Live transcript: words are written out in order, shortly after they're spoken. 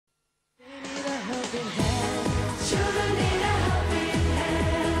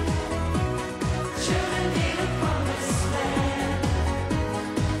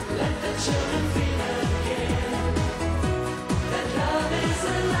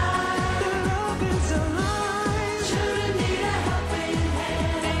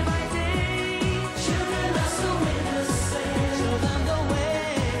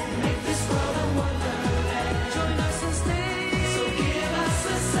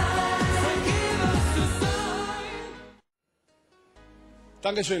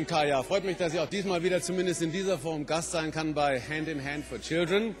Dankeschön, Kaya. Freut mich, dass ich auch diesmal wieder zumindest in dieser Form Gast sein kann bei Hand in Hand for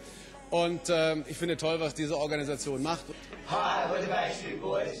Children. Und ich finde toll, was diese Organisation macht. Hi, we're the Backstreet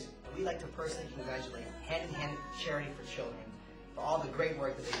Boys. We'd like to personally congratulate Hand in Hand Charity for Children for all the great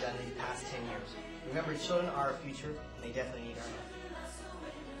work that they've done in the past 10 years. Remember, children are our future, and they definitely need our help.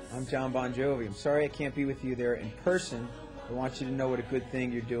 I'm John Bon Jovi. I'm sorry I can't be with you there in person. I want you to know what a good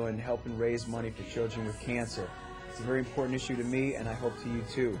thing you're doing, helping raise money for children with cancer. It's a very important issue to me, and I hope to you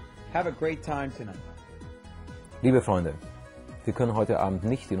too. Have a great time tonight. Liebe Freunde, wir können heute Abend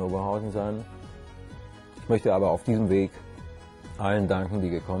nicht in Oberhausen sein. Ich möchte aber auf diesem Weg allen danken, die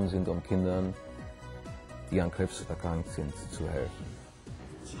gekommen sind, um Kindern, die an Krebs erkrankt sind, zu helfen.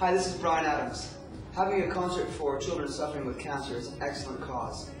 Hi, this is Brian Adams. Having a concert for children suffering with cancer is an excellent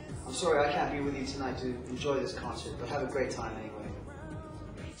cause. I'm sorry I can't be with you tonight to enjoy this concert, but have a great time anyway.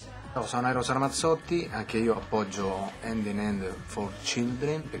 Ciao, sono Eros Ramazzotti, anche io appoggio Hand in Hand for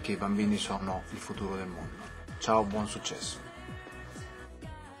Children perché i bambini sono il futuro del mondo. Ciao, buon successo.